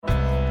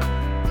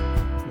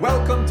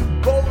Welcome to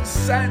Bo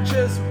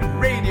Sanchez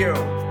Radio.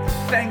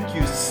 Thank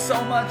you so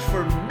much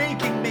for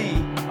making me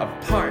a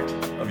part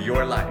of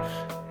your life.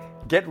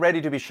 Get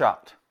ready to be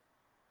shocked.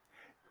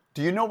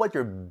 Do you know what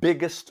your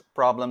biggest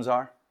problems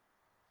are?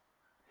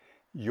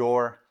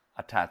 Your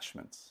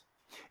attachments.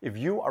 If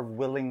you are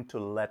willing to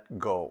let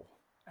go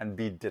and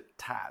be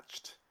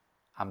detached,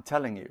 I'm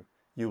telling you,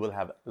 you will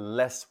have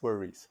less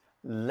worries,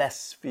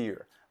 less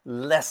fear,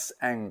 less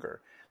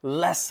anger,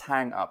 less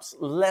hang-ups,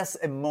 less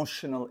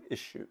emotional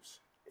issues.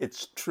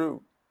 It's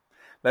true.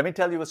 Let me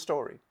tell you a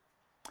story.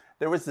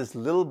 There was this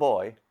little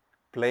boy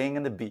playing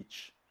in the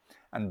beach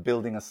and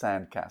building a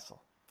sandcastle,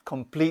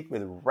 complete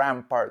with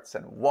ramparts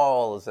and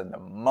walls and a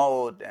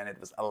moat, and it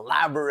was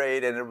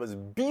elaborate and it was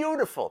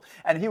beautiful.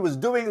 And he was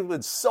doing it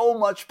with so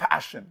much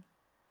passion.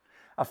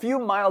 A few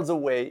miles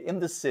away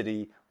in the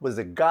city was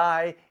a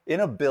guy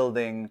in a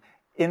building,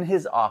 in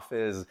his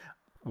office,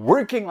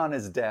 working on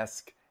his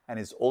desk, and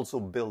is also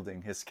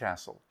building his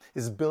castle,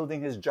 is building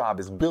his job,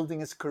 is building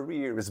his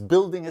career, is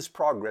building his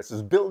progress,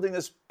 is building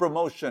his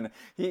promotion.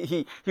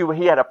 He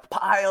had a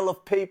pile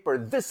of paper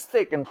this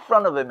thick in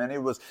front of him, and he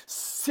was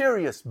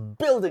serious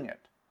building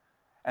it.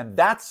 And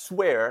that's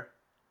where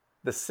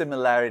the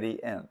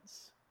similarity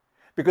ends.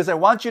 Because I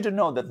want you to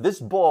know that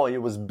this boy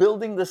who was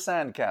building the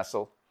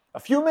sandcastle, a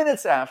few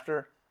minutes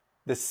after,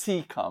 the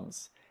sea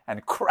comes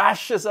and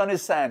crashes on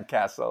his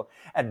sandcastle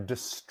and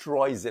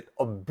destroys it,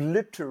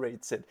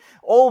 obliterates it.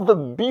 All the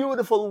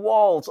beautiful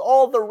walls,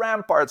 all the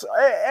ramparts,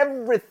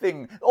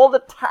 everything, all the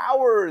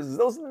towers,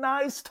 those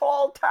nice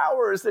tall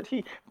towers that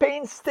he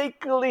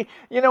painstakingly,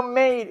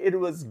 made, it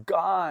was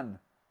gone.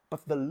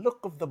 But the look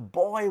of the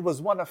boy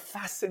was one of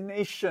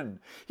fascination.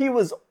 He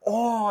was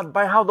awed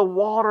by how the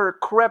water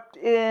crept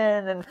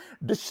in and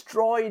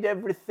destroyed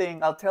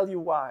everything. I'll tell you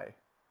why.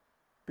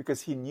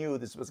 Because he knew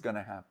this was going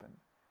to happen.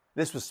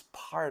 This was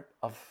part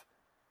of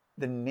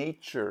the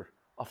nature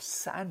of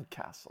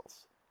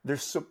sandcastles. They're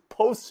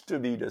supposed to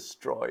be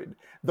destroyed.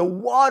 The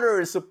water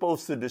is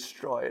supposed to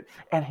destroy it.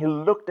 And he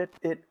looked at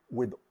it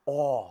with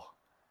awe.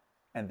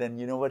 And then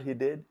you know what he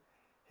did?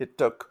 He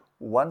took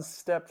one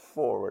step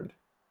forward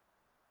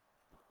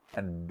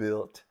and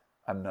built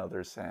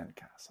another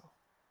sandcastle.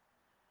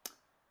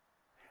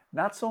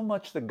 Not so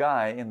much the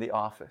guy in the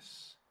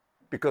office,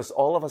 because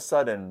all of a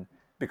sudden,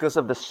 because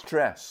of the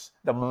stress,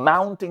 the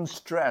mounting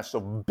stress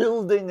of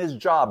building his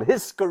job,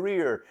 his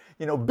career,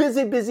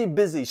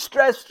 busy,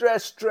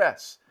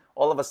 stress.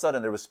 All of a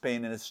sudden, there was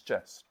pain in his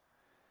chest.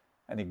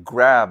 And he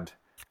grabbed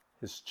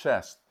his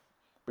chest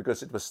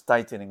because it was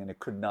tightening and he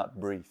could not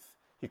breathe.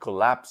 He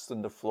collapsed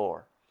on the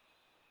floor.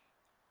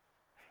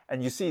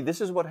 And you see,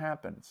 this is what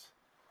happens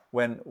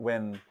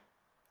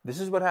this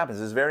is what happens.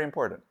 It's very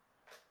important.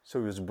 So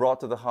he was brought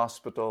to the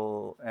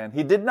hospital and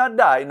he did not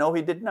die. No,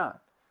 he did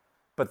not.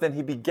 But then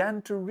he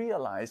began to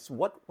realize,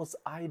 what was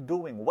I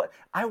doing?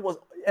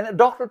 And a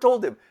doctor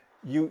told him,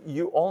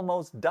 you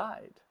almost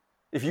died.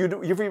 If you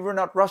were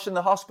not rushed in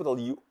the hospital,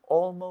 you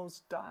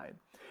almost died.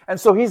 And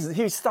so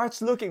he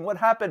starts looking, what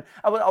happened?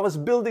 I was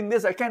building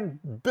this, I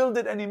can't build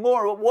it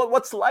anymore.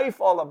 What's life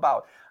all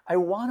about? I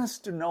want us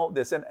to know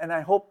this, and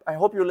I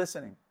hope you're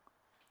listening.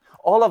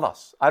 All of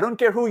us, I don't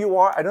care who you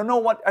are, I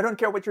don't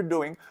care what you're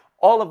doing.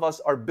 All of us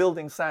are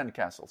building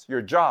sandcastles.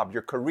 Your job,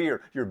 your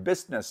career, your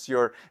business,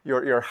 your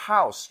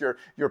house,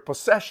 your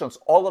possessions,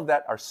 all of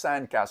that are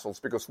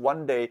sandcastles, because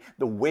one day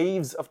the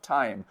waves of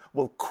time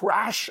will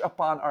crash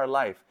upon our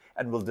life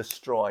and will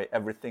destroy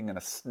everything in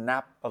a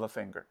snap of a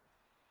finger.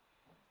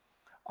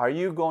 Are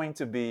you going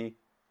to be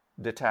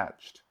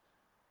detached?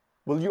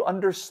 Will you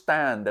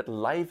understand that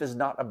life is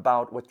not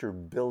about what you're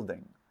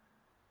building?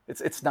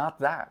 It's not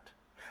that.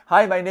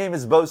 Hi, my name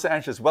is Bo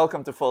Sanchez.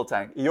 Welcome to Full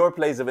Tank, your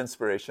place of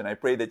inspiration. I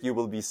pray that you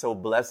will be so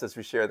blessed as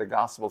we share the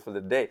gospel for the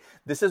day.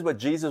 This is what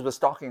Jesus was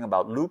talking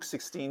about. Luke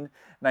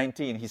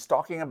 16:19. He's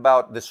talking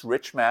about this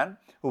rich man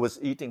who was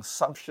eating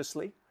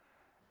sumptuously.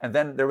 And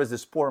then there was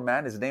this poor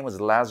man. His name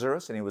was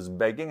Lazarus, and he was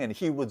begging. And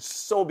he would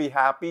so be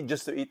happy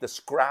just to eat the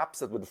scraps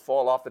that would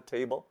fall off the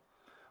table.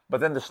 But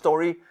then the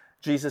story,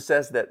 Jesus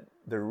says that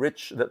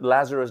that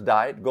Lazarus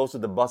died, goes to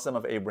the bosom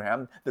of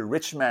Abraham. The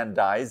rich man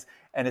dies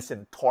and is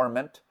in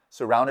torment,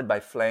 surrounded by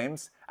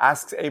flames,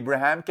 asks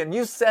Abraham, can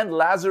you send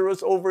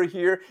Lazarus over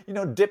here,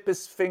 dip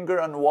his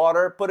finger on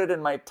water, put it in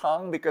my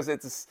tongue because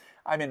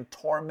I'm in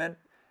torment?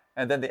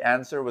 And then the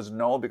answer was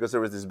no, because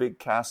there was this big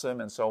chasm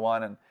and so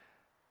on. And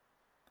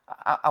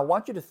I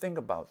want you to think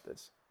about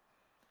this.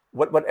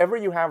 Whatever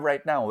you have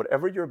right now,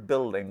 whatever you're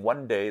building,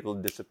 one day it'll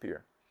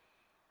disappear.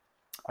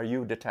 Are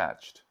you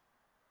detached?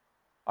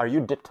 Are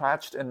you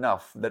detached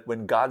enough that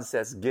when God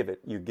says give it,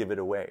 you give it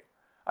away?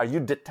 Are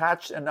you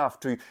detached enough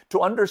to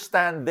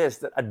understand this,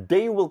 that a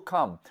day will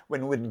come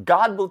when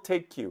God will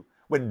take you,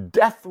 when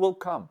death will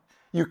come?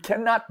 You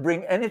cannot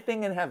bring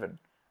anything in heaven,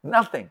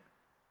 nothing,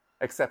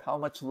 except how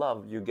much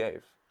love you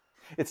gave.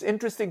 It's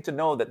interesting to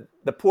know that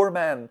the poor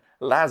man,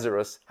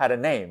 Lazarus, had a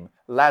name,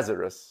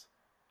 Lazarus,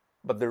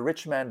 but the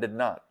rich man did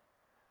not.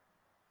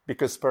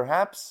 Because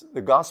perhaps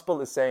the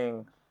gospel is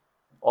saying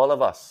all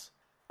of us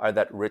are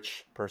that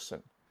rich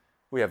person.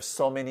 We have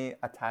so many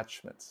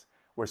attachments.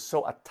 We're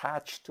so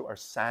attached to our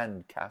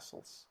sand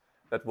castles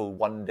that will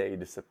one day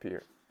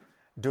disappear.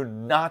 Do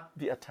not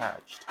be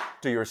attached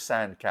to your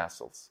sand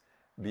castles.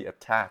 Be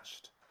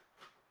attached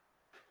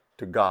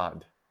to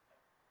God,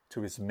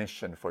 to His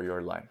mission for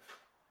your life.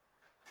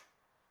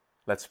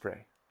 Let's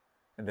pray.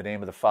 In the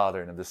name of the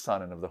Father, and of the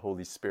Son, and of the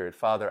Holy Spirit.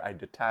 Father, I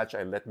detach,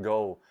 I let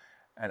go,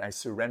 and I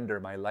surrender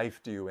my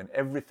life to you. And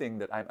everything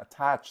that I'm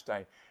attached,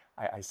 I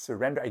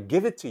surrender, I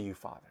give it to you,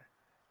 Father.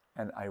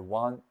 And I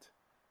want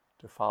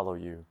to follow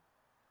you.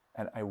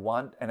 And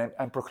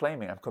I'm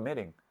proclaiming, I'm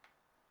committing,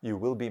 you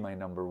will be my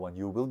number one.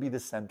 You will be the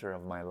center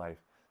of my life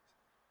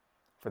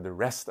for the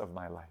rest of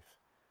my life.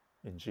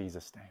 In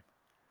Jesus' name,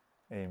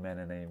 amen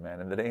and amen.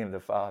 In the name of the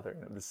Father,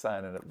 and of the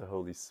Son, and of the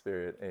Holy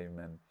Spirit,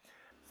 amen.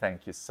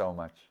 Thank you so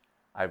much.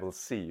 I will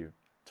see you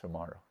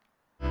tomorrow.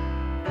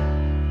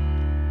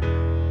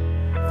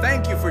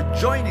 Thank you for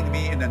joining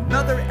me in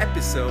another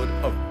episode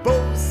of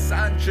Bo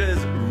Sanchez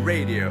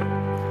Radio.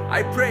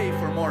 I pray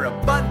for more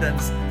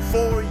abundance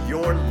for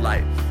your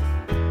life.